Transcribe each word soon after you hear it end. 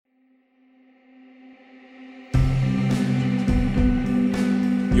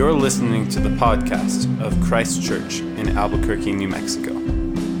You're listening to the podcast of Christ Church in Albuquerque, New Mexico.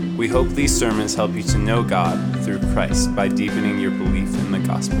 We hope these sermons help you to know God through Christ by deepening your belief in the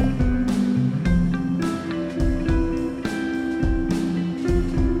gospel.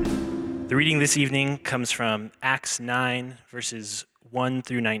 The reading this evening comes from Acts 9, verses 1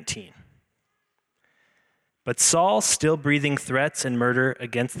 through 19. But Saul, still breathing threats and murder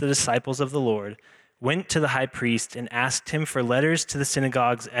against the disciples of the Lord, went to the high priest and asked him for letters to the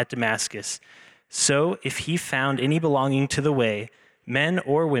synagogues at Damascus, so if he found any belonging to the way, men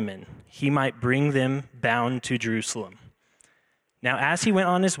or women, he might bring them bound to Jerusalem. Now as he went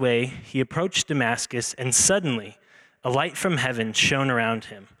on his way, he approached Damascus, and suddenly a light from heaven shone around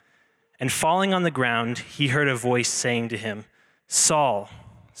him. And falling on the ground, he heard a voice saying to him, "Saul,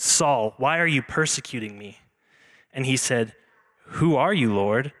 Saul, why are you persecuting me?" And he said, "Who are you,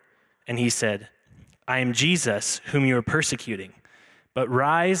 Lord?" And he said, "I am Jesus, whom you are persecuting. But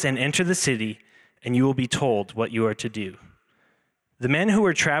rise and enter the city, and you will be told what you are to do." The men who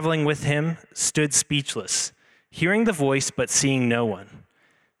were traveling with him stood speechless, hearing the voice but seeing no one.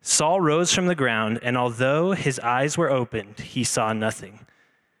 Saul rose from the ground, and although his eyes were opened, he saw nothing.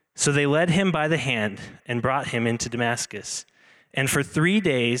 So they led him by the hand and brought him into Damascus. And for 3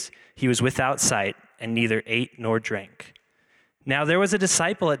 days he was without sight and neither ate nor drank. Now there was a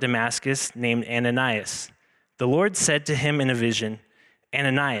disciple at Damascus named Ananias. The Lord said to him in a vision,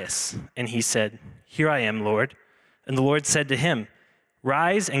 "Ananias." And he said, "Here I am, Lord." And the Lord said to him,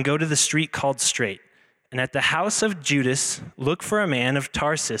 "Rise and go to the street called Straight, and at the house of Judas look for a man of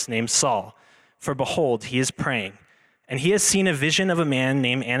Tarsus named Saul, for behold, he is praying. And he has seen a vision of a man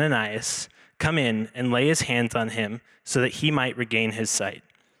named Ananias come in and lay his hands on him so that he might regain his sight."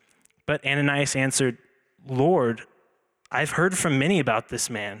 But Ananias answered, "Lord, I've heard from many about this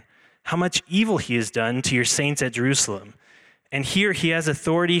man, how much evil he has done to your saints at Jerusalem. And here he has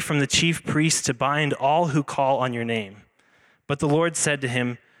authority from the chief priests to bind all who call on your name." But the Lord said to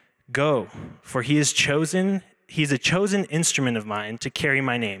him, "Go, for he is a chosen instrument of mine to carry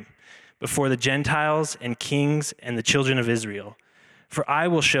my name before the Gentiles and kings and the children of Israel. For I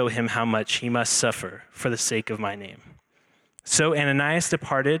will show him how much he must suffer for the sake of my name." So Ananias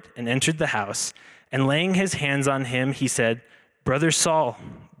departed and entered the house, and laying his hands on him, he said, "Brother Saul,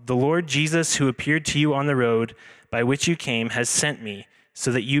 the Lord Jesus, who appeared to you on the road by which you came, has sent me so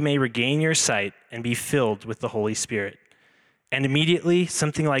that you may regain your sight and be filled with the Holy Spirit." And immediately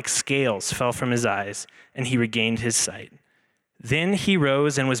something like scales fell from his eyes, and he regained his sight. Then he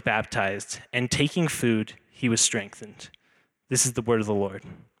rose and was baptized, and taking food, he was strengthened. This is the word of the Lord.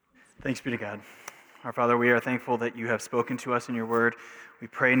 Thanks be to God. Our Father, we are thankful that you have spoken to us in your word. We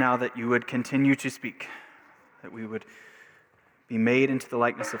pray now that you would continue to speak, that we would be made into the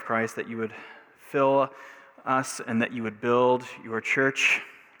likeness of Christ, that you would fill us, and that you would build your church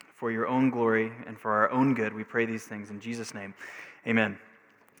for your own glory and for our own good. We pray these things in Jesus' name. Amen.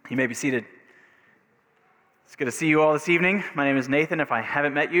 You may be seated. It's good to see you all this evening. My name is Nathan. If I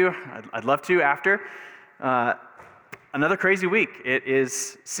haven't met you, I'd love to after. Another crazy week. It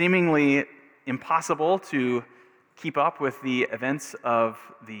is seemingly impossible to keep up with the events of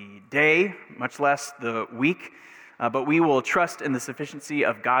the day, much less the week, but we will trust in the sufficiency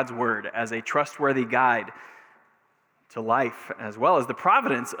of God's word as a trustworthy guide to life, as well as the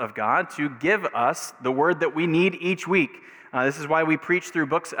providence of God to give us the word that we need each week. This is why we preach through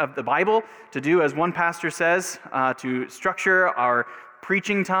books of the Bible, to do, as one pastor says, to structure our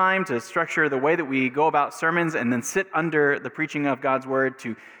preaching time, to structure the way that we go about sermons, and then sit under the preaching of God's word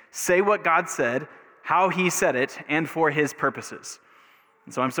to say what God said, how he said it, and for his purposes.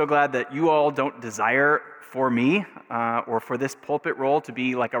 And so I'm so glad that you all don't desire for me or for this pulpit role to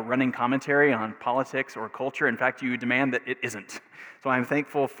be like a running commentary on politics or culture. In fact, you demand that it isn't. So I'm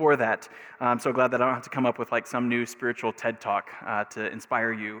thankful for that. I'm so glad that I don't have to come up with like some new spiritual TED Talk to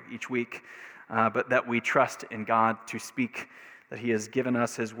inspire you each week, but that we trust in God to speak, that he has given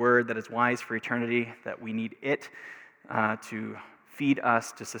us his word that is wise for eternity, that we need it to feed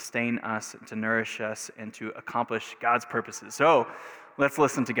us, to sustain us, to nourish us, and to accomplish God's purposes. So let's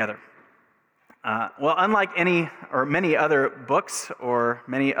listen together. Well, unlike any or many other books or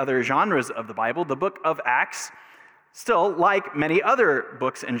many other genres of the Bible, the book of Acts, still, like many other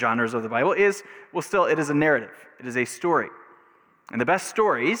books and genres of the Bible, it is a narrative. It is a story. And the best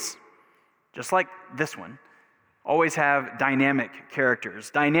stories, just like this one, always have dynamic characters.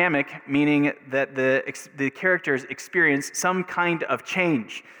 Dynamic meaning that the characters experience some kind of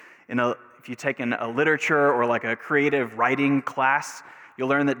change. If you take in a literature or like a creative writing class, you'll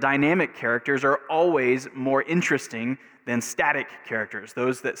learn that dynamic characters are always more interesting than static characters,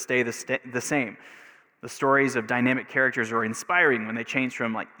 those that stay the same. The stories of dynamic characters are inspiring when they change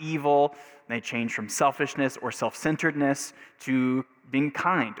from evil, they change from selfishness or self-centeredness to being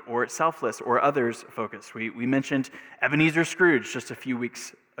kind or selfless or others-focused. We mentioned Ebenezer Scrooge just a few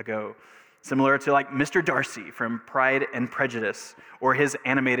weeks ago, similar to Mr. Darcy from Pride and Prejudice, or his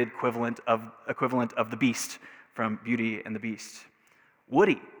animated equivalent of the Beast from Beauty and the Beast.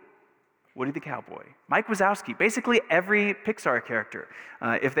 Woody the cowboy. Mike Wazowski, basically every Pixar character.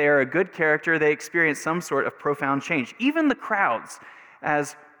 If they are a good character, they experience some sort of profound change. Even the crowds,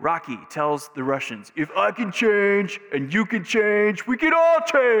 as Rocky tells the Russians, if I can change and you can change, we can all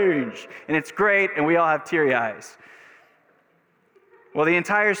change. And it's great, and we all have teary eyes. Well, the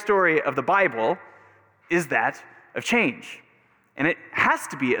entire story of the Bible is that of change. And it has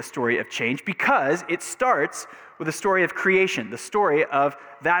to be a story of change because it starts with a story of creation, the story of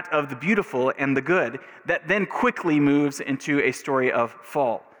that of the beautiful and the good, that then quickly moves into a story of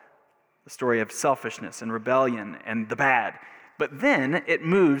fall, the story of selfishness and rebellion and the bad. But then it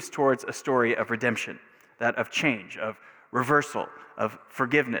moves towards a story of redemption, that of change, of reversal, of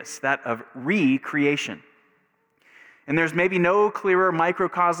forgiveness, that of recreation. And there's maybe no clearer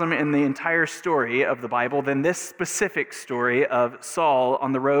microcosm in the entire story of the Bible than this specific story of Saul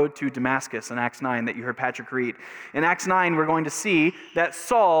on the road to Damascus in Acts 9 that you heard Patrick read. In Acts 9, we're going to see that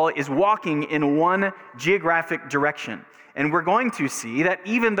Saul is walking in one geographic direction. And we're going to see that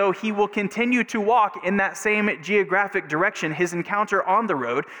even though he will continue to walk in that same geographic direction, his encounter on the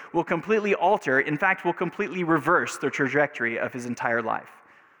road will completely alter, in fact, will completely reverse the trajectory of his entire life.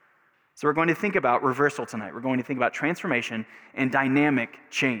 So we're going to think about reversal tonight. We're going to think about transformation and dynamic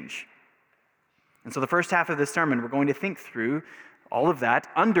change. And so the first half of this sermon, we're going to think through all of that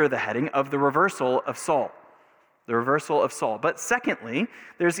under the heading of the reversal of Saul. The reversal of Saul. But secondly,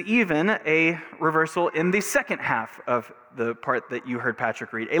 there's even a reversal in the second half of the part that you heard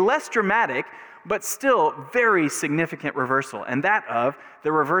Patrick read. A less dramatic, but still very significant reversal, and that of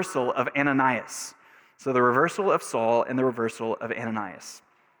the reversal of Ananias. So the reversal of Saul and the reversal of Ananias.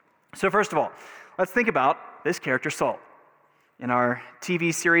 So first of all, let's think about this character, Saul. In our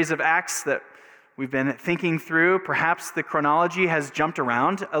TV series of Acts that we've been thinking through, perhaps the chronology has jumped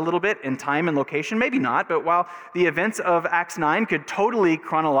around a little bit in time and location, maybe not, but while the events of Acts 9 could totally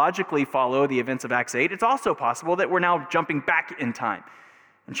chronologically follow the events of Acts 8, it's also possible that we're now jumping back in time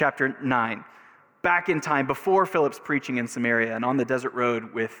in chapter 9, back in time before Philip's preaching in Samaria and on the desert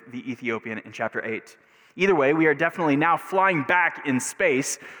road with the Ethiopian in chapter 8. Either way, we are definitely now flying back in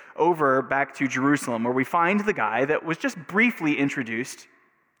space over back to Jerusalem, where we find the guy that was just briefly introduced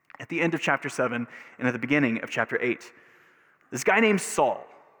at the end of chapter 7 and at the beginning of chapter 8. This guy named Saul,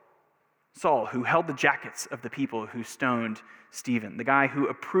 who held the jackets of the people who stoned Stephen, the guy who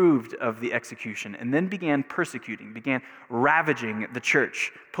approved of the execution and then began persecuting, began ravaging the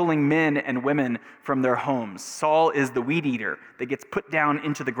church, pulling men and women from their homes. Saul is the weed eater that gets put down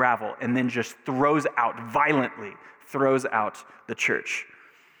into the gravel and then just violently throws out the church.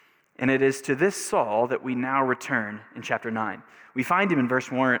 And it is to this Saul that we now return in chapter 9. We find him in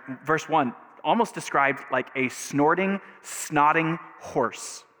verse 1, almost described like a snorting, snotting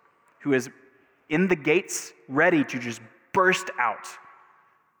horse who is in the gates ready to just burst out,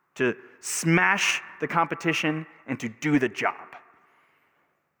 to smash the competition and to do the job.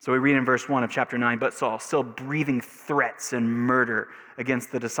 So we read in verse 1 of chapter 9, but Saul, still breathing threats and murder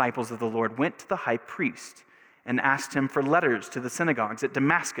against the disciples of the Lord, went to the high priest and asked him for letters to the synagogues at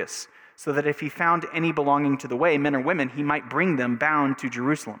Damascus, so that if he found any belonging to the way, men or women, he might bring them bound to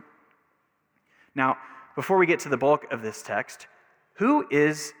Jerusalem. Now, before we get to the bulk of this text, who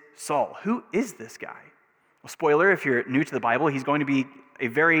is Saul? Who is this guy? Well, spoiler, if you're new to the Bible, he's going to be a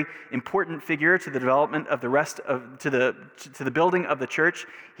very important figure to the development of the rest of, to the building of the church.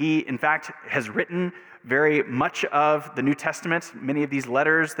 He, in fact, has written very much of the New Testament, many of these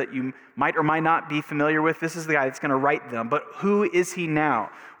letters that you might or might not be familiar with. This is the guy that's going to write them. But who is he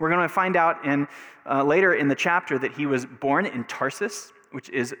now? We're going to find out later in the chapter that he was born in Tarsus, which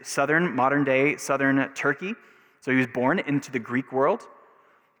is modern-day southern Turkey. So he was born into the Greek world.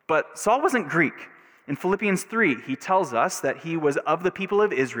 But Saul wasn't Greek. In Philippians 3, he tells us that he was of the people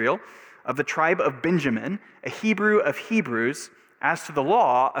of Israel, of the tribe of Benjamin, a Hebrew of Hebrews, as to the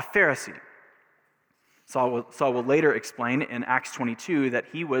law, a Pharisee. Saul will later explain in Acts 22 that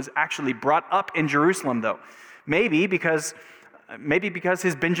he was actually brought up in Jerusalem, though. Maybe because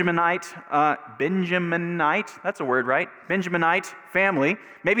his Benjaminite, that's a word, right? Benjaminite family,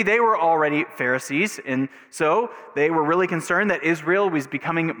 maybe they were already Pharisees, and so they were really concerned that Israel was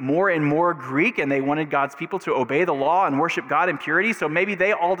becoming more and more Greek, and they wanted God's people to obey the law and worship God in purity, so maybe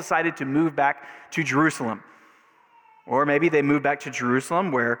they all decided to move back to Jerusalem. Or maybe they moved back to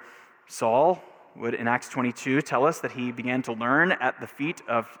Jerusalem where Saul would, in Acts 22, tell us that he began to learn at the feet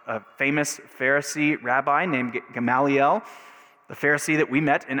of a famous Pharisee rabbi named Gamaliel, the Pharisee that we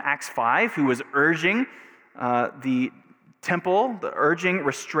met in Acts 5, who was urging the temple, urging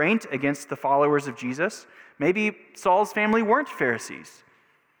restraint against the followers of Jesus. Maybe Saul's family weren't Pharisees,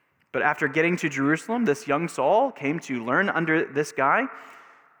 but after getting to Jerusalem, this young Saul came to learn under this guy,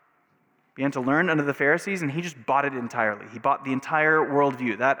 began to learn under the Pharisees, and he just bought it entirely. He bought the entire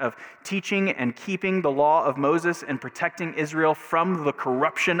worldview, that of teaching and keeping the law of Moses and protecting Israel from the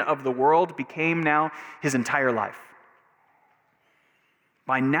corruption of the world became now his entire life.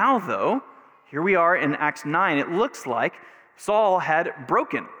 By now, though, here we are in Acts 9, it looks like Saul had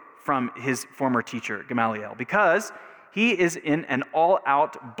broken from his former teacher, Gamaliel, because he is in an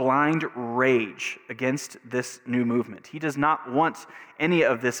all-out blind rage against this new movement. He does not want any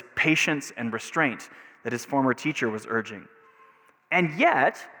of this patience and restraint that his former teacher was urging. And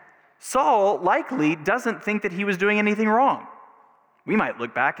yet, Saul likely doesn't think that he was doing anything wrong. We might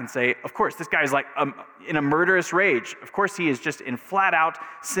look back and say, of course, this guy's like in a murderous rage. Of course, he is just in flat-out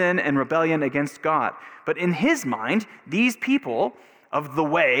sin and rebellion against God. But in his mind, these people of the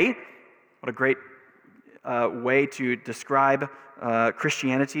way, what a great way to describe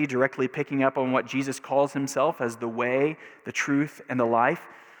Christianity, directly picking up on what Jesus calls himself as the way, the truth, and the life.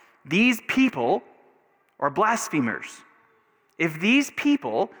 These people are blasphemers. If these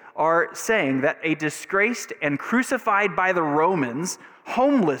people are saying that a disgraced and crucified by the Romans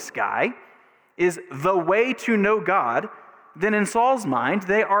homeless guy is the way to know God, then in Saul's mind,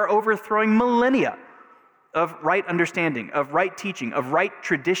 they are overthrowing millennia of right understanding, of right teaching, of right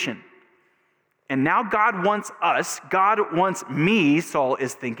tradition. And now God wants me, Saul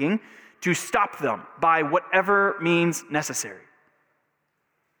is thinking, to stop them by whatever means necessary.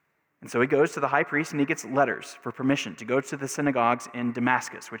 And so he goes to the high priest and he gets letters for permission to go to the synagogues in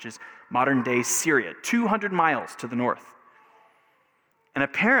Damascus, which is modern-day Syria, 200 miles to the north. And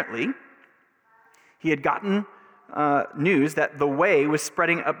apparently, he had gotten news that the way was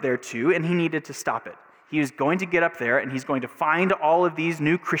spreading up there too, and he needed to stop it. He was going to get up there and he's going to find all of these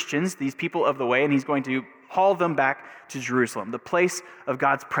new Christians, these people of the way, and he's going to haul them back to Jerusalem, the place of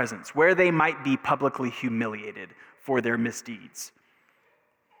God's presence, where they might be publicly humiliated for their misdeeds,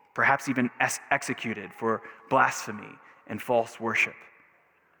 perhaps even executed for blasphemy and false worship.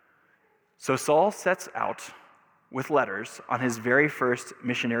 So Saul sets out with letters on his very first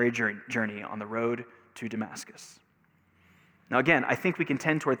missionary journey on the road to Damascus. Now again, I think we can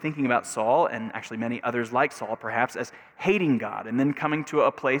tend toward thinking about Saul, and actually many others like Saul perhaps, as hating God and then coming to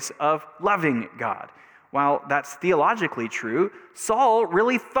a place of loving God. While that's theologically true, Saul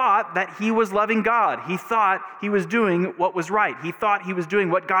really thought that he was loving God. He thought he was doing what was right. He thought he was doing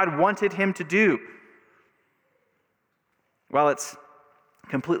what God wanted him to do. While it's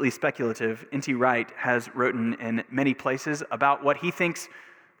completely speculative, N.T. Wright has written in many places about what he thinks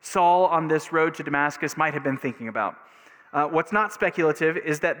Saul on this road to Damascus might have been thinking about. What's not speculative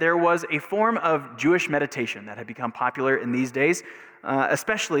is that there was a form of Jewish meditation that had become popular in these days,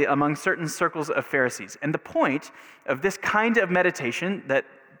 especially among certain circles of Pharisees. And the point of this kind of meditation that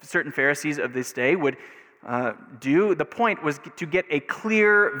certain Pharisees of this day would do, the point was to get a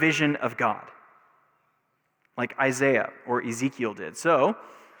clear vision of God, like Isaiah or Ezekiel did. So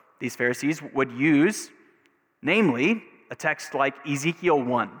these Pharisees would use, namely, a text like Ezekiel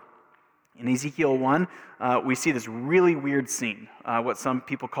 1. In Ezekiel 1, we see this really weird scene, what some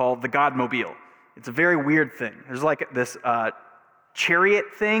people call the God-mobile. It's a very weird thing. There's like this chariot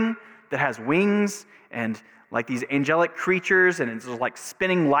thing that has wings and like these angelic creatures, and it's like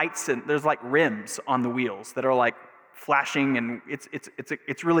spinning lights, and there's like rims on the wheels that are like flashing, and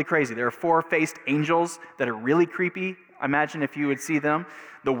it's really crazy. There are 4-faced angels that are really creepy. Imagine if you would see them.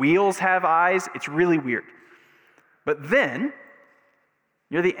 The wheels have eyes. It's really weird. But then,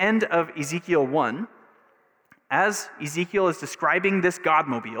 near the end of Ezekiel 1, as Ezekiel is describing this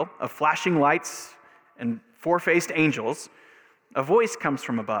God-mobile of flashing lights and 4-faced angels, a voice comes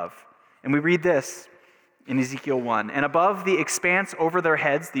from above. And we read this in Ezekiel 1. And above the expanse over their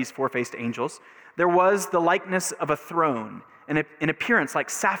heads, these 4-faced angels, there was the likeness of a throne, in appearance like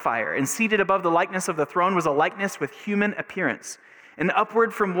sapphire. And seated above the likeness of the throne was a likeness with human appearance. And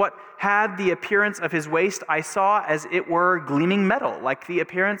upward from what had the appearance of his waist, I saw as it were gleaming metal, like the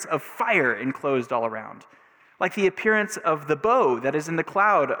appearance of fire enclosed all around. Like the appearance of the bow that is in the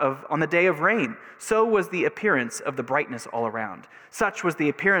cloud on the day of rain, so was the appearance of the brightness all around. Such was the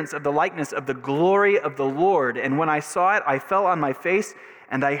appearance of the likeness of the glory of the Lord. And when I saw it, I fell on my face,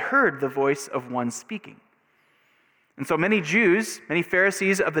 and I heard the voice of one speaking. And so many Jews, many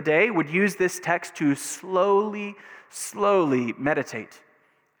Pharisees of the day would use this text to slowly meditate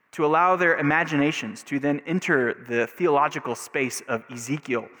to allow their imaginations to then enter the theological space of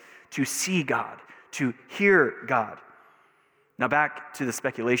Ezekiel, to see God, to hear God. Now back to the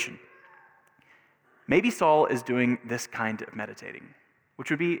speculation. Maybe Saul is doing this kind of meditating, which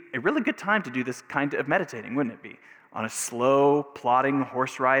would be a really good time to do this kind of meditating, wouldn't it be? On a slow, plodding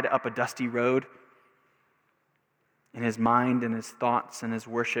horse ride up a dusty road. In his mind and his thoughts and his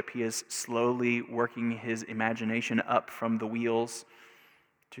worship, he is slowly working his imagination up from the wheels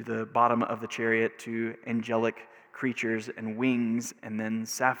to the bottom of the chariot to angelic creatures and wings, and then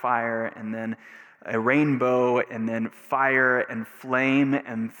sapphire, and then a rainbow, and then fire and flame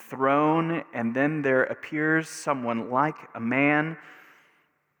and throne, and then there appears someone like a man,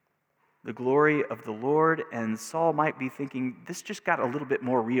 the glory of the Lord, and Saul might be thinking, this just got a little bit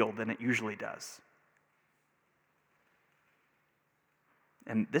more real than it usually does.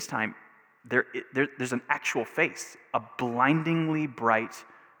 And this time, there's an actual face, a blindingly bright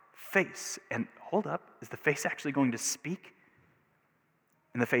face. And hold up, is the face actually going to speak?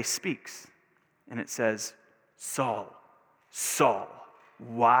 And the face speaks, and it says, Saul, Saul,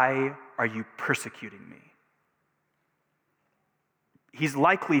 why are you persecuting me? He's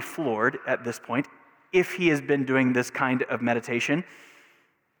likely floored at this point if he has been doing this kind of meditation.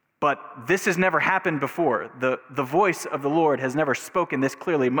 But this has never happened before. The voice of the Lord has never spoken this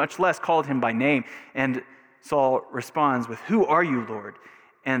clearly, much less called him by name. And Saul responds with, "Who are you, Lord?"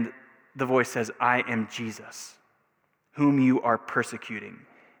 And the voice says, "I am Jesus, whom you are persecuting."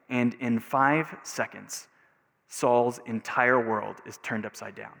 And in 5 seconds, Saul's entire world is turned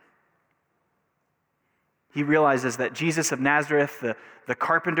upside down. He realizes that Jesus of Nazareth, the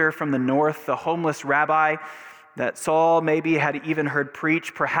carpenter from the north, the homeless rabbi that Saul maybe had even heard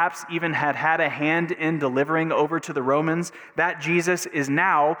preach, perhaps even had a hand in delivering over to the Romans, that Jesus is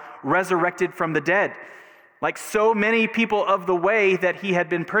now resurrected from the dead. Like so many people of the way that he had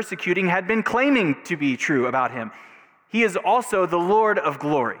been persecuting had been claiming to be true about him. He is also the Lord of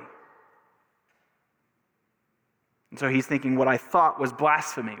glory. And so he's thinking, what I thought was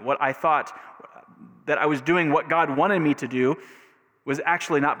blasphemy, what I thought that I was doing what God wanted me to do was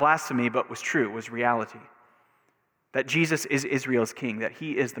actually not blasphemy, but was true, was reality. That Jesus is Israel's king, that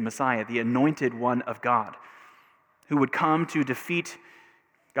he is the Messiah, the anointed one of God, who would come to defeat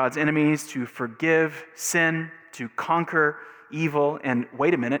God's enemies, to forgive sin, to conquer evil. And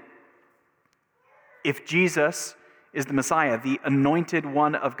wait a minute, if Jesus is the Messiah, the anointed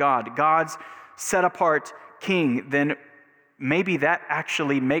one of God, God's set-apart king, then maybe that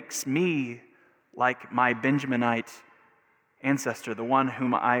actually makes me like my Benjaminite ancestor, the one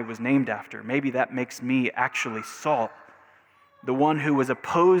whom I was named after. Maybe that makes me actually Saul, the one who was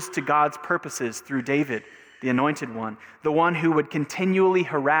opposed to God's purposes through David, the anointed one, the one who would continually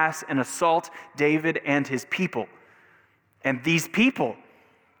harass and assault David and his people. And these people,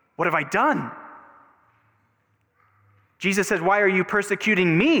 what have I done? Jesus says, "Why are you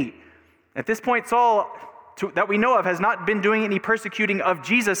persecuting me?" At this point, Saul, that we know of, has not been doing any persecuting of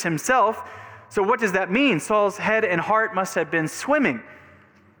Jesus himself. So what does that mean? Saul's head and heart must have been swimming.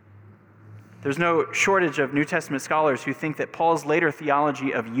 There's no shortage of New Testament scholars who think that Paul's later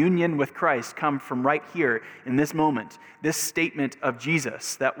theology of union with Christ come from right here in this moment, this statement of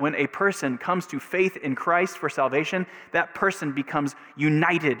Jesus, that when a person comes to faith in Christ for salvation, that person becomes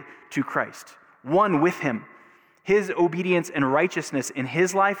united to Christ, one with him. His obedience and righteousness in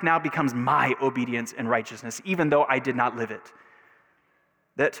his life now becomes my obedience and righteousness, even though I did not live it.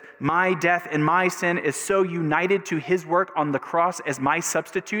 That my death and my sin is so united to his work on the cross as my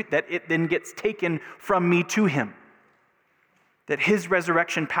substitute that it then gets taken from me to him. That his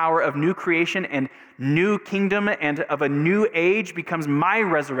resurrection power of new creation and new kingdom and of a new age becomes my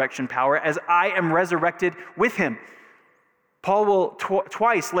resurrection power as I am resurrected with him. Paul will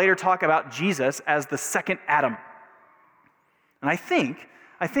twice later talk about Jesus as the second Adam. And I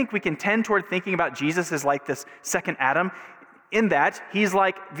think we can tend toward thinking about Jesus as like this second Adam, in that he's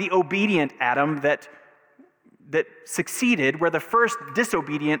like the obedient Adam that succeeded where the first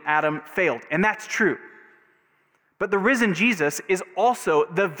disobedient Adam failed. And that's true. But the risen Jesus is also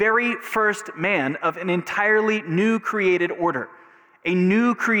the very first man of an entirely new created order, a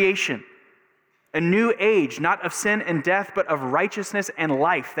new creation, a new age, not of sin and death, but of righteousness and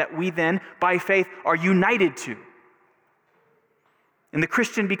life that we then, by faith, are united to. And the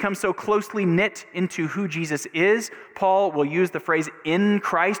Christian becomes so closely knit into who Jesus is. Paul will use the phrase "in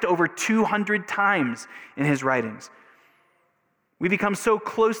Christ" over 200 times in his writings. We become so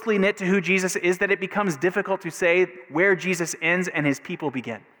closely knit to who Jesus is that it becomes difficult to say where Jesus ends and his people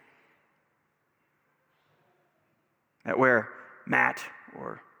begin. That where Matt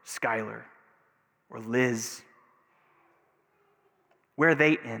or Skylar or Liz, where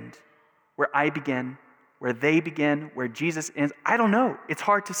they end, where I begin, where they begin, where Jesus ends. I don't know. It's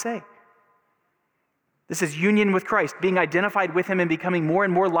hard to say. This is union with Christ, being identified with him and becoming more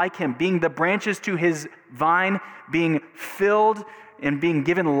and more like him, being the branches to his vine, being filled and being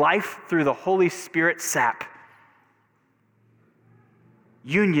given life through the Holy Spirit sap.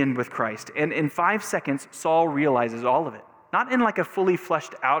 Union with Christ. And in 5 seconds, Saul realizes all of it. Not in like a fully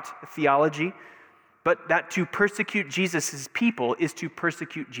fleshed out theology, but that to persecute Jesus' people is to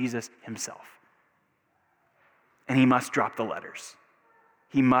persecute Jesus himself. And he must drop the letters.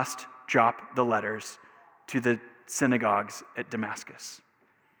 He must drop the letters to the synagogues at Damascus.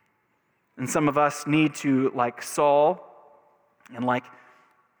 And some of us need to, like Saul and like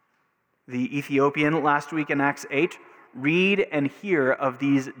the Ethiopian last week in Acts 8, read and hear of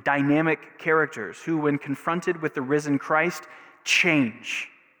these dynamic characters who, when confronted with the risen Christ, change.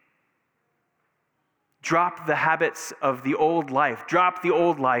 Drop the habits of the old life. Drop the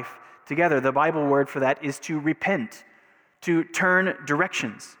old life together. The Bible word for that is to repent, to turn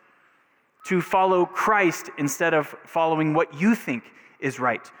directions, to follow Christ instead of following what you think is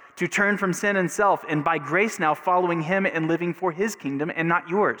right, to turn from sin and self, and by grace now following him and living for his kingdom and not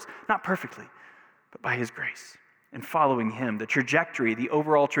yours, not perfectly, but by his grace. And following him, the trajectory, the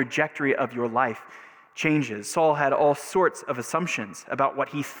overall trajectory of your life changes. Saul had all sorts of assumptions about what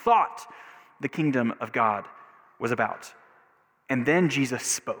he thought the kingdom of God was about. And then Jesus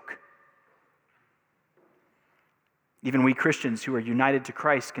spoke. Even we Christians who are united to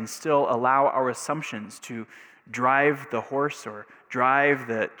Christ can still allow our assumptions to drive the horse or drive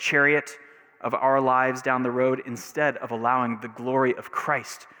the chariot of our lives down the road instead of allowing the glory of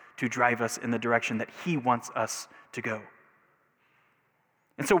Christ to drive us in the direction that he wants us to go.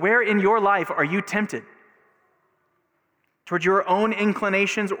 And so where in your life are you tempted toward your own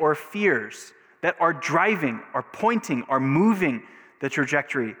inclinations or fears that are driving, are pointing, are moving the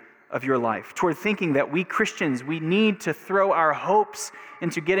trajectory of your life, toward thinking that we Christians, we need to throw our hopes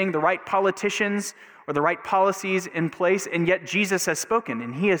into getting the right politicians or the right policies in place, and yet Jesus has spoken,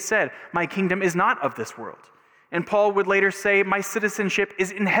 and he has said, my kingdom is not of this world. And Paul would later say, my citizenship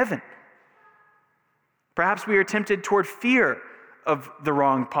is in heaven. Perhaps we are tempted toward fear of the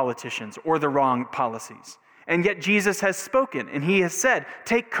wrong politicians or the wrong policies. And yet Jesus has spoken, and he has said,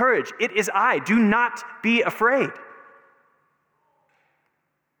 take courage, it is I, do not be afraid.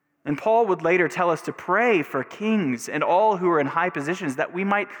 And Paul would later tell us to pray for kings and all who are in high positions that we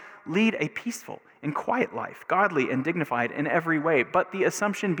might lead a peaceful and quiet life, godly and dignified in every way, but the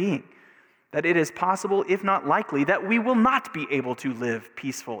assumption being that it is possible, if not likely, that we will not be able to live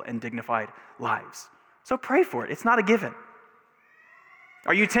peaceful and dignified lives. So pray for it. It's not a given.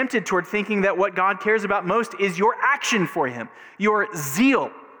 Are you tempted toward thinking that what God cares about most is your action for him, your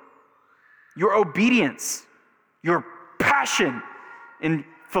zeal, your obedience, your passion in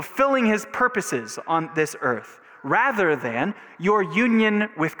fulfilling his purposes on this earth, rather than your union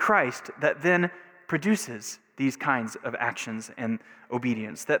with Christ that then produces these kinds of actions and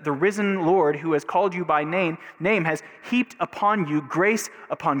obedience? That the risen Lord who has called you by name has heaped upon you grace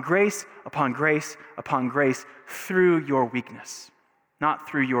upon grace upon grace upon grace through your weakness, not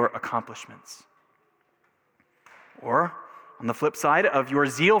through your accomplishments. Or, on the flip side of your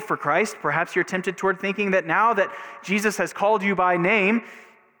zeal for Christ, perhaps you're tempted toward thinking that now that Jesus has called you by name,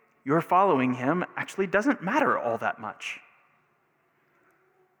 your following him actually doesn't matter all that much.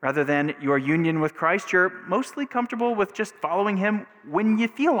 Rather than your union with Christ, you're mostly comfortable with just following him when you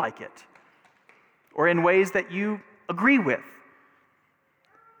feel like it, or in ways that you agree with.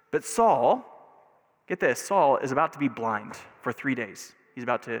 But Saul, get this, Saul is about to be blind for 3 days. He's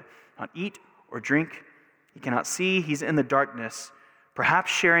about to not eat or drink. He cannot see. He's in the darkness, perhaps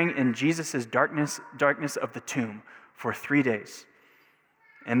sharing in Jesus' darkness of the tomb for 3 days.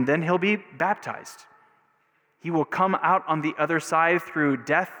 And then he'll be baptized. He will come out on the other side through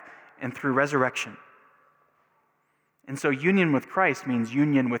death and through resurrection. And so union with Christ means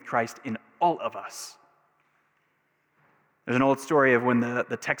union with Christ in all of us. There's an old story of when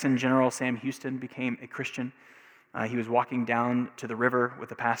the Texan general Sam Houston became a Christian. He was walking down to the river with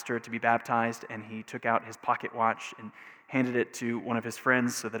the pastor to be baptized, and he took out his pocket watch and handed it to one of his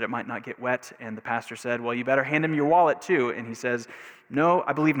friends so that it might not get wet. And the pastor said, well, you better hand him your wallet too. And he says, no,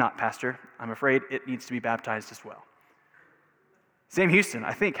 I believe not, Pastor. I'm afraid it needs to be baptized as well. Sam Houston,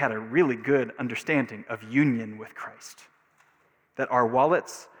 I think, had a really good understanding of union with Christ. That our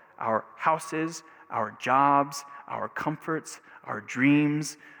wallets, our houses, our jobs, our comforts, our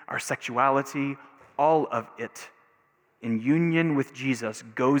dreams, our sexuality, all of it in union with Jesus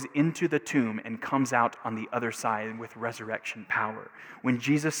goes into the tomb and comes out on the other side with resurrection power. When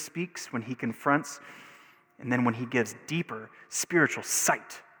Jesus speaks, when he confronts and then when he gives deeper spiritual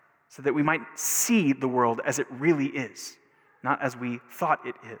sight, so that we might see the world as it really is, not as we thought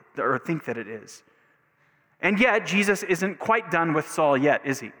it is, or think that it is. And yet, Jesus isn't quite done with Saul yet,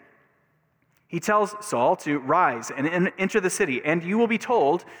 is he? He tells Saul to rise and enter the city, and you will be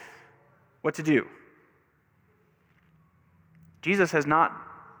told what to do. Jesus has not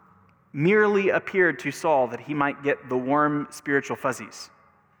merely appeared to Saul that he might get the warm spiritual fuzzies,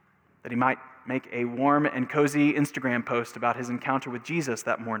 that he might make a warm and cozy Instagram post about his encounter with Jesus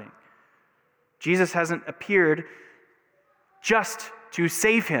that morning. Jesus hasn't appeared just to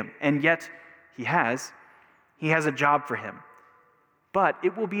save him, and yet he has. He has a job for him. But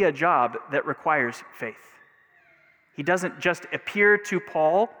it will be a job that requires faith. He doesn't just appear to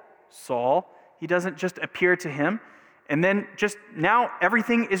Saul, he doesn't just appear to him, and then just now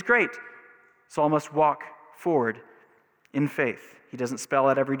everything is great. Saul must walk forward in faith. He doesn't spell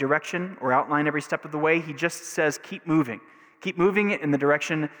out every direction or outline every step of the way. He just says, keep moving. Keep moving in the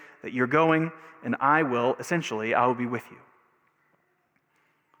direction that you're going, and I will be with you.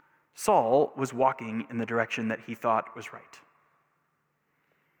 Saul was walking in the direction that he thought was right.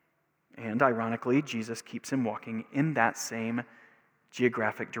 And ironically, Jesus keeps him walking in that same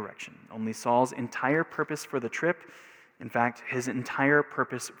geographic direction. Only Saul's entire purpose for the trip, in fact, his entire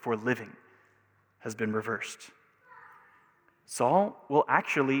purpose for living, has been reversed. Saul will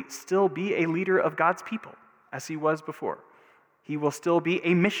actually still be a leader of God's people, as he was before. He will still be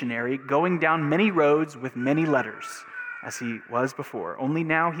a missionary going down many roads with many letters, as he was before. Only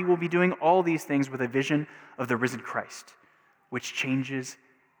now he will be doing all these things with a vision of the risen Christ, which changes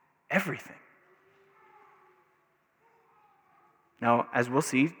everything. Now, as we'll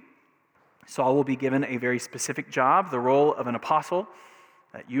see, Saul will be given a very specific job, the role of an apostle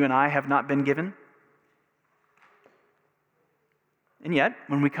that you and I have not been given. And yet,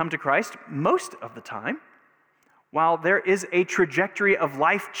 when we come to Christ, most of the time, while there is a trajectory of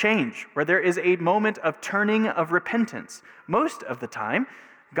life change, where there is a moment of turning of repentance, most of the time,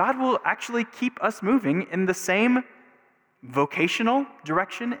 God will actually keep us moving in the same vocational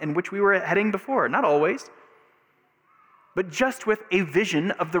direction in which we were heading before. Not always, but just with a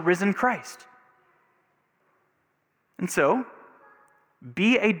vision of the risen Christ. And so,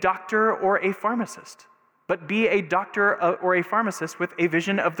 be a doctor or a pharmacist, but be a doctor or a pharmacist with a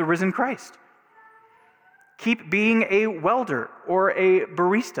vision of the risen Christ. Keep being a welder or a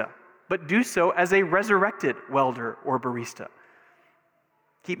barista, but do so as a resurrected welder or barista.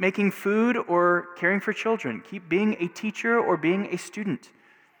 Keep making food or caring for children. Keep being a teacher or being a student.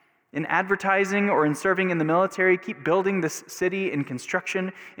 In advertising or in serving in the military, keep building this city in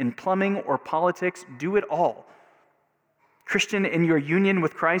construction, in plumbing or politics. Do it all. Christian, in your union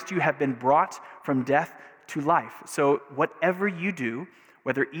with Christ, you have been brought from death to life. So whatever you do,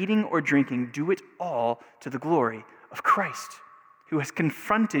 whether eating or drinking, do it all to the glory of Christ, who has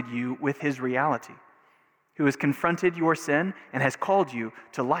confronted you with his reality, who has confronted your sin and has called you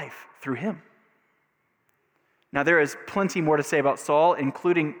to life through him. Now, there is plenty more to say about Saul,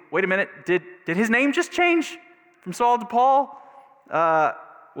 including, wait a minute, did his name just change from Saul to Paul?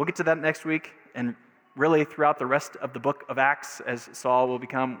 We'll get to that next week, and really throughout the rest of the book of Acts, as Saul will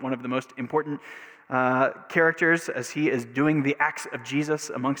become one of the most important characters as he is doing the acts of Jesus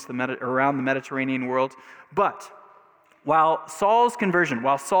around the Mediterranean world. But while Saul's conversion,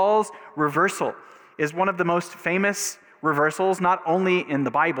 while Saul's reversal is one of the most famous reversals, not only in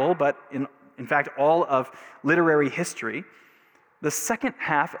the Bible, but in fact all of literary history, the second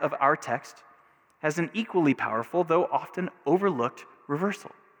half of our text has an equally powerful, though often overlooked,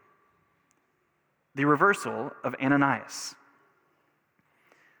 reversal. The reversal of Ananias.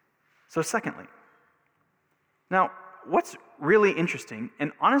 So secondly, now what's really interesting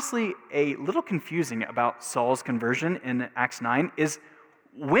and honestly a little confusing about Saul's conversion in Acts 9 is,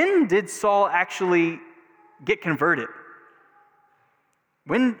 when did Saul actually get converted?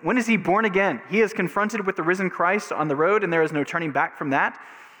 When is he born again? He is confronted with the risen Christ on the road, and there is no turning back from that.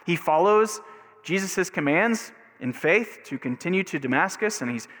 He follows Jesus' commands in faith to continue to Damascus, and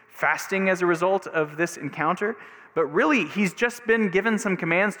he's fasting as a result of this encounter. But really, he's just been given some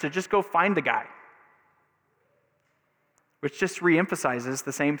commands to just go find the guy, which just reemphasizes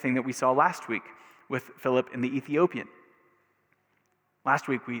the same thing that we saw last week with Philip and the Ethiopian. Last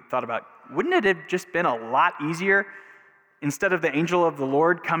week we thought about, wouldn't it have just been a lot easier, instead of the angel of the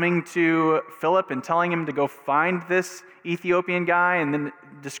Lord coming to Philip and telling him to go find this Ethiopian guy and then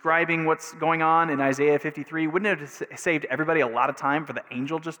describing what's going on in Isaiah 53, wouldn't it have saved everybody a lot of time for the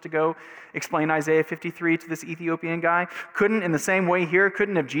angel just to go explain Isaiah 53 to this Ethiopian guy? In the same way here,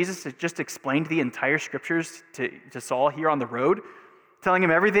 couldn't have Jesus just explained the entire scriptures to Saul here on the road, telling him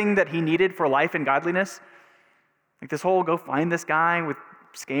everything that he needed for life and godliness? Like this whole go find this guy with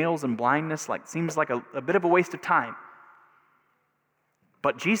scales and blindness seems like a bit of a waste of time.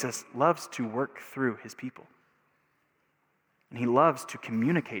 But Jesus loves to work through his people. And he loves to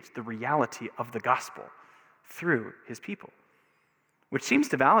communicate the reality of the gospel through his people, which seems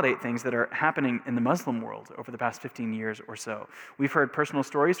to validate things that are happening in the Muslim world over the past 15 years or so. We've heard personal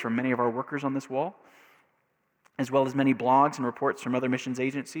stories from many of our workers on this wall, as well as many blogs and reports from other missions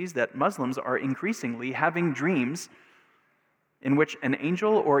agencies, that Muslims are increasingly having dreams in which an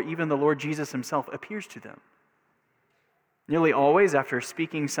angel or even the Lord Jesus himself appears to them. Nearly always after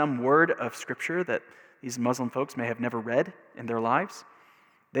speaking some word of Scripture that these Muslim folks may have never read in their lives,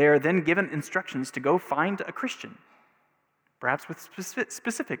 they are then given instructions to go find a Christian, perhaps with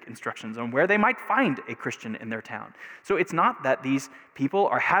specific instructions on where they might find a Christian in their town. So it's not that these people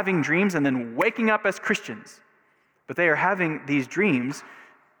are having dreams and then waking up as Christians, but they are having these dreams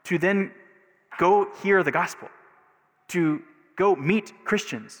to then go hear the gospel, to go meet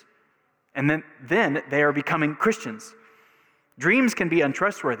Christians, and then they are becoming Christians. Dreams can be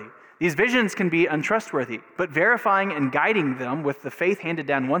untrustworthy. These visions can be untrustworthy, but verifying and guiding them with the faith handed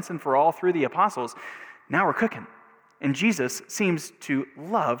down once and for all through the apostles, now we're cooking. And Jesus seems to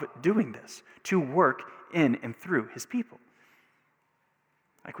love doing this, to work in and through his people.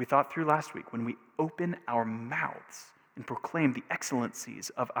 Like we thought through last week, when we open our mouths and proclaim the excellencies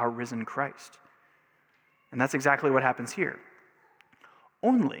of our risen Christ. And that's exactly what happens here.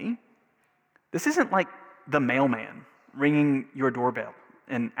 Only, this isn't like the mailman ringing your doorbell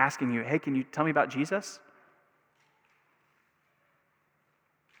and asking you, hey, can you tell me about Jesus?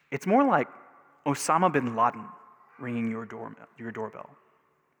 It's more like Osama bin Laden ringing your doorbell.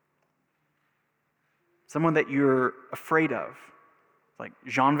 Someone that you're afraid of, like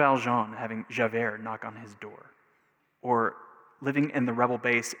Jean Valjean having Javert knock on his door, or living in the rebel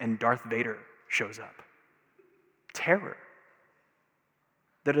base and Darth Vader shows up. Terror.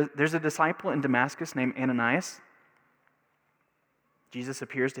 There's a disciple in Damascus named Ananias. Jesus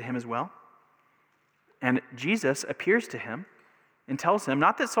appears to him as well. And Jesus appears to him and tells him,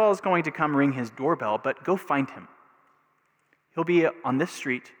 not that Saul is going to come ring his doorbell, but go find him. He'll be on this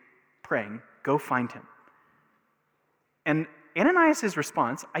street praying, go find him. And Ananias'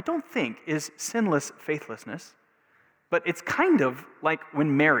 response, I don't think, is sinless faithlessness, but it's kind of like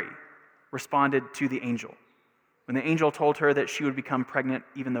when Mary responded to the angel. When the angel told her that she would become pregnant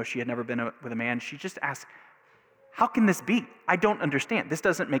even though she had never been with a man, she just asked, how can this be? I don't understand. This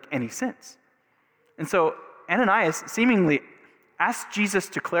doesn't make any sense. And so Ananias seemingly asked Jesus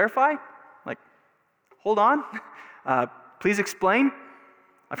to clarify, like, hold on, please explain.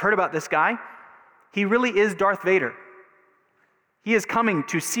 I've heard about this guy. He really is Darth Vader. He is coming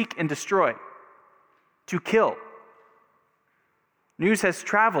to seek and destroy, to kill. News has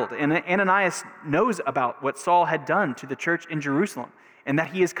traveled, and Ananias knows about what Saul had done to the church in Jerusalem, and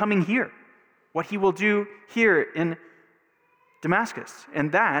that he is coming here, what he will do here in Damascus,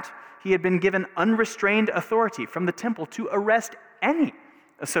 and that he had been given unrestrained authority from the temple to arrest any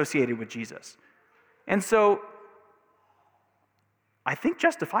associated with Jesus. And so, I think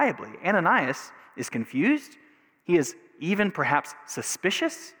justifiably, Ananias is confused. He is even perhaps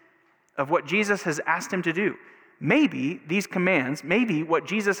suspicious of what Jesus has asked him to do. Maybe these commands, maybe what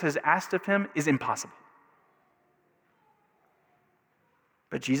Jesus has asked of him is impossible.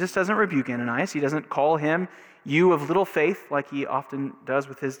 But Jesus doesn't rebuke Ananias. He doesn't call him, you of little faith, like he often does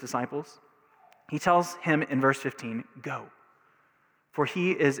with his disciples. He tells him in verse 15, go, for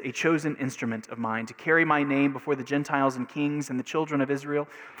he is a chosen instrument of mine to carry my name before the Gentiles and kings and the children of Israel,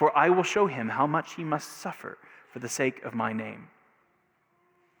 for I will show him how much he must suffer for the sake of my name.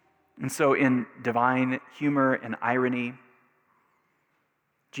 And so in divine humor and irony,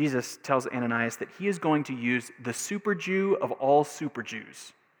 Jesus tells Ananias that he is going to use the super Jew of all super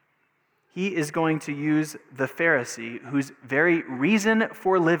Jews. He is going to use the Pharisee whose very reason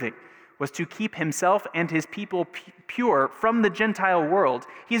for living was to keep himself and his people pure from the Gentile world.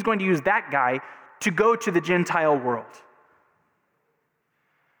 He's going to use that guy to go to the Gentile world.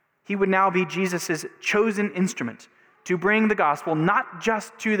 He would now be Jesus' chosen instrument to bring the gospel not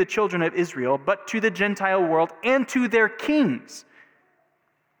just to the children of Israel, but to the Gentile world and to their kings.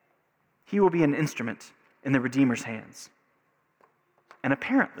 He will be an instrument in the Redeemer's hands. And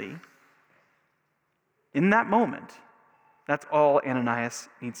apparently, in that moment, that's all Ananias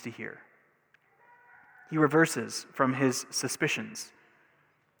needs to hear. He reverses from his suspicions,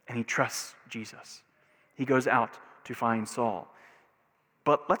 and he trusts Jesus. He goes out to find Saul.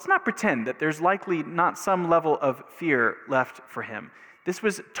 But let's not pretend that there's likely not some level of fear left for him. This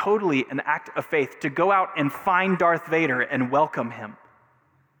was totally an act of faith to go out and find Darth Vader and welcome him.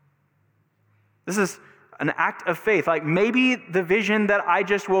 This is an act of faith. Like maybe the vision that I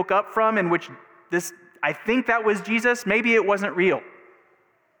just woke up from, in which I think that was Jesus, maybe it wasn't real.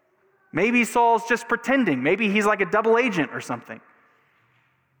 Maybe Saul's just pretending. Maybe he's like a double agent or something.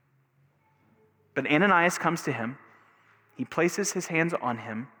 But Ananias comes to him. He places his hands on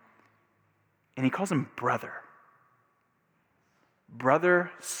him, and he calls him brother.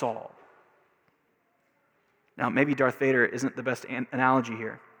 Brother Saul. Now, maybe Darth Vader isn't the best analogy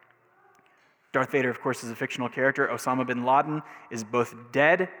here. Darth Vader, of course, is a fictional character. Osama bin Laden is both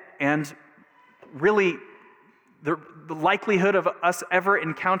dead and really the likelihood of us ever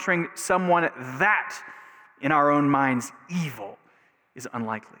encountering someone that, in our own minds, evil is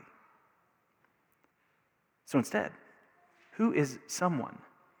unlikely. So instead, who is someone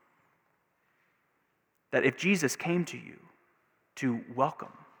that if Jesus came to you to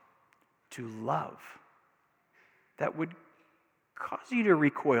welcome, to love, that would cause you to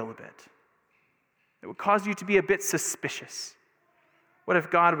recoil a bit? That would cause you to be a bit suspicious? What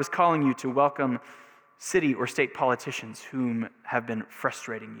if God was calling you to welcome city or state politicians whom have been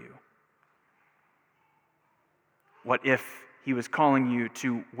frustrating you? What if he was calling you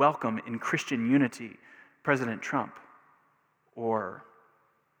to welcome in Christian unity President Trump? Or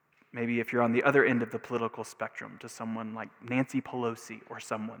maybe if you're on the other end of the political spectrum, to someone like Nancy Pelosi, or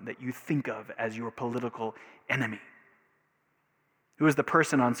someone that you think of as your political enemy. Who is the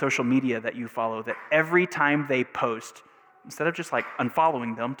person on social media that you follow that every time they post, instead of just like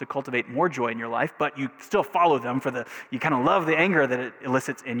unfollowing them to cultivate more joy in your life, but you still follow them you kind of love the anger that it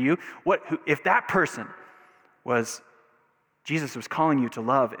elicits in you. If that person Jesus was calling you to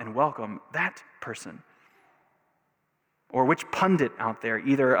love and welcome that person? Or which pundit out there,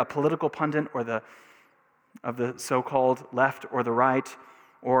 either a political pundit or of the so-called left or the right,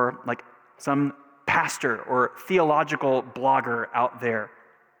 or like some pastor or theological blogger out there,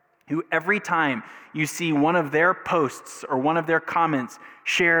 who every time you see one of their posts or one of their comments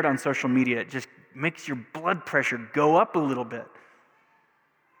shared on social media, it just makes your blood pressure go up a little bit.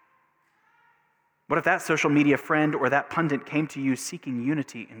 What if that social media friend or that pundit came to you seeking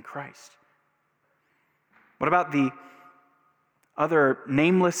unity in Christ? What about the other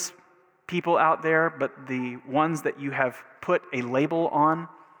nameless people out there, but the ones that you have put a label on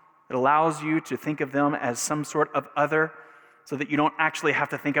that allows you to think of them as some sort of other, so that you don't actually have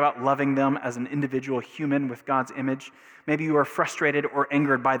to think about loving them as an individual human with God's image? Maybe you are frustrated or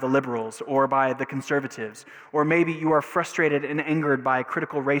angered by the liberals or by the conservatives, or maybe you are frustrated and angered by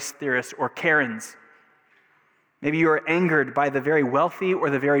critical race theorists or Karens. Maybe you are angered by the very wealthy or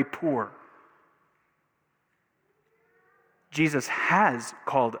the very poor. Jesus has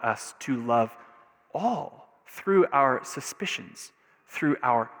called us to love all through our suspicions, through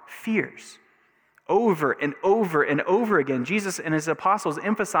our fears. Over and over and over again, Jesus and his apostles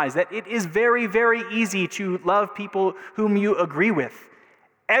emphasize that it is very, very easy to love people whom you agree with.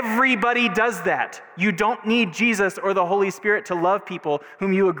 Everybody does that. You don't need Jesus or the Holy Spirit to love people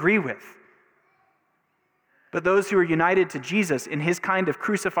whom you agree with. But those who are united to Jesus in his kind of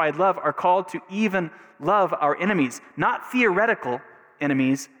crucified love are called to even love our enemies, not theoretical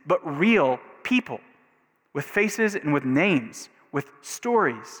enemies, but real people with faces and with names, with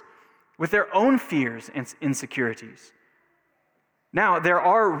stories, with their own fears and insecurities. Now, there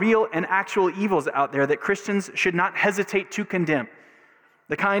are real and actual evils out there that Christians should not hesitate to condemn.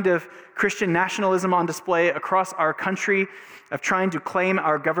 The kind of Christian nationalism on display across our country of trying to claim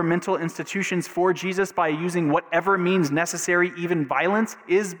our governmental institutions for Jesus by using whatever means necessary, even violence,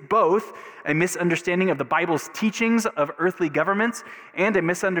 is both a misunderstanding of the Bible's teachings of earthly governments and a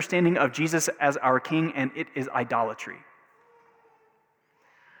misunderstanding of Jesus as our King, and it is idolatry.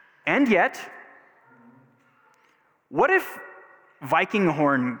 And yet, what if Viking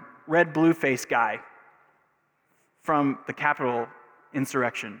horn, red blue face guy from the Capitol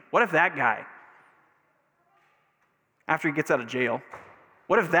insurrection, what if that guy, after he gets out of jail,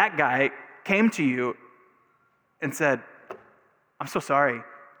 what if that guy came to you and said, "I'm so sorry,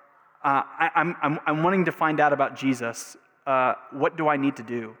 I'm wanting to find out about Jesus. What do I need to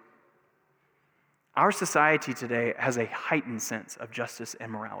do?" Our society today has a heightened sense of justice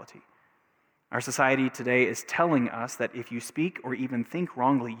and morality. Our society today is telling us that if you speak or even think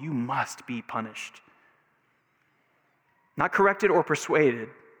wrongly, you must be punished. Not corrected or persuaded,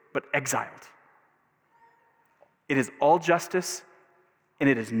 but exiled. It is all justice, and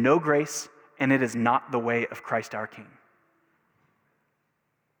it is no grace, and it is not the way of Christ our King.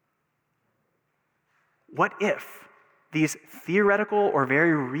 What if these theoretical or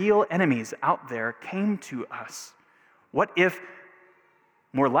very real enemies out there came to us? What if,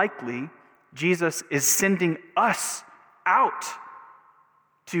 more likely, Jesus is sending us out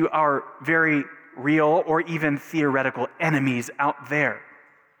to our very real or even theoretical enemies out there.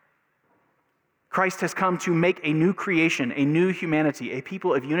 Christ has come to make a new creation, a new humanity, a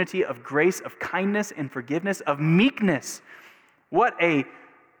people of unity, of grace, of kindness and forgiveness, of meekness. What a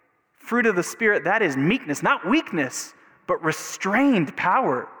fruit of the Spirit that is, meekness, not weakness, but restrained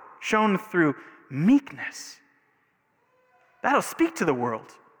power shown through meekness. That'll speak to the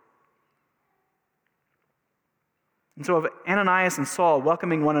world. And so of Ananias and Saul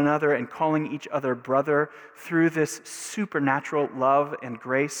welcoming one another and calling each other brother through this supernatural love and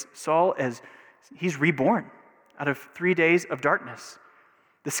grace, Saul, he's reborn out of 3 days of darkness.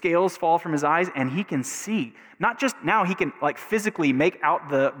 The scales fall from his eyes and he can see. Not just now he can physically make out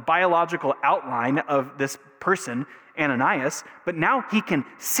the biological outline of this person, Ananias, but now he can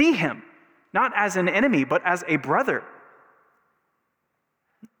see him, not as an enemy, but as a brother.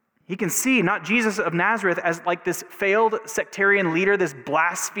 He can see not Jesus of Nazareth as this failed sectarian leader, this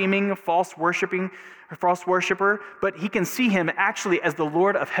blaspheming, false worshiper, but he can see him actually as the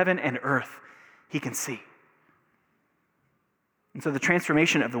Lord of heaven and earth. He can see. And so the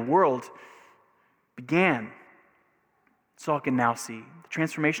transformation of the world began. Saul can now see. The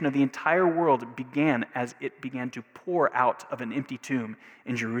transformation of the entire world began as it began to pour out of an empty tomb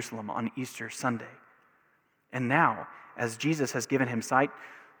in Jerusalem on Easter Sunday. And now, as Jesus has given him sight,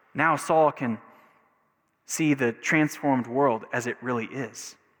 now Saul can see the transformed world as it really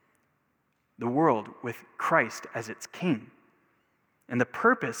is. The world with Christ as its king. And the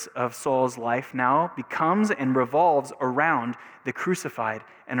purpose of Saul's life now becomes and revolves around the crucified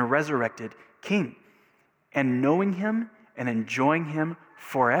and resurrected king, and knowing him and enjoying him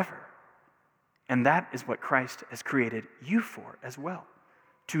forever. And that is what Christ has created you for as well.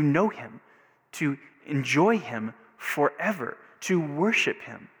 To know him, to enjoy him forever, to worship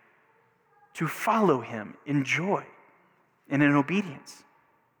him, to follow him in joy and in obedience.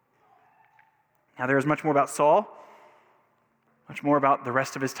 Now there is much more about Saul, much more about the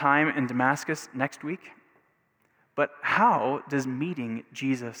rest of his time in Damascus next week. But how does meeting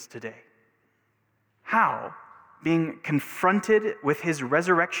Jesus today, how, being confronted with his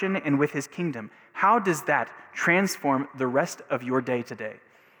resurrection and with his kingdom, how does that transform the rest of your day today?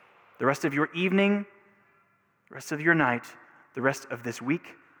 The rest of your evening, the rest of your night, the rest of this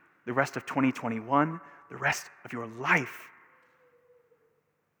week, the rest of 2021, the rest of your life?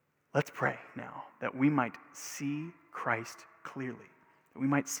 Let's pray now that we might see Christ clearly, that we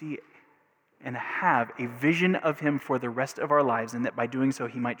might see and have a vision of him for the rest of our lives, and that by doing so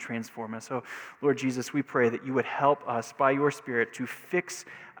he might transform us. So, Lord Jesus, we pray that you would help us by your Spirit to fix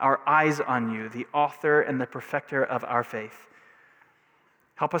our eyes on you, the author and the perfecter of our faith.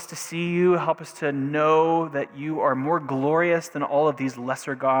 Help us to see you, help us to know that you are more glorious than all of these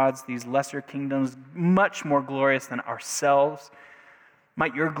lesser gods, these lesser kingdoms, much more glorious than ourselves.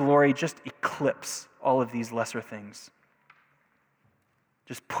 Might your glory just eclipse all of these lesser things,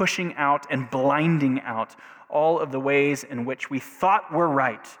 just pushing out and blinding out all of the ways in which we thought we're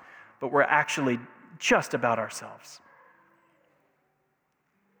right, but we're actually just about ourselves.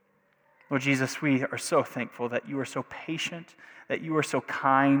 Lord Jesus, we are so thankful that you are so patient, that you are so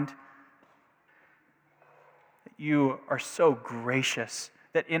kind, that you are so gracious,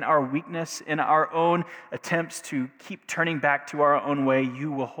 that in our weakness, in our own attempts to keep turning back to our own way,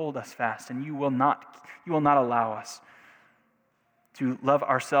 you will hold us fast, and you will not allow us to love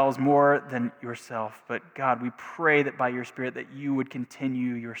ourselves more than yourself. But God, we pray that by your Spirit that you would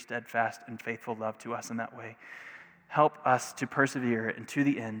continue your steadfast and faithful love to us in that way. Help us to persevere and to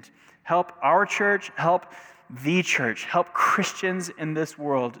the end. Help our church, help the church, help Christians in this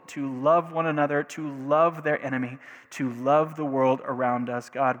world to love one another, to love their enemy, to love the world around us.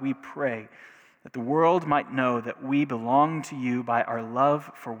 God, we pray that the world might know that we belong to you by our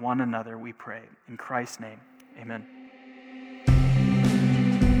love for one another, we pray. In Christ's name, amen.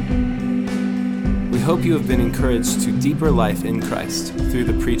 We hope you have been encouraged to deeper life in Christ through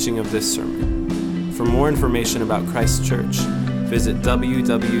the preaching of this sermon. For more information about Christ Church, visit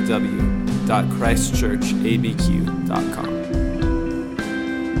www.christchurchabq.com.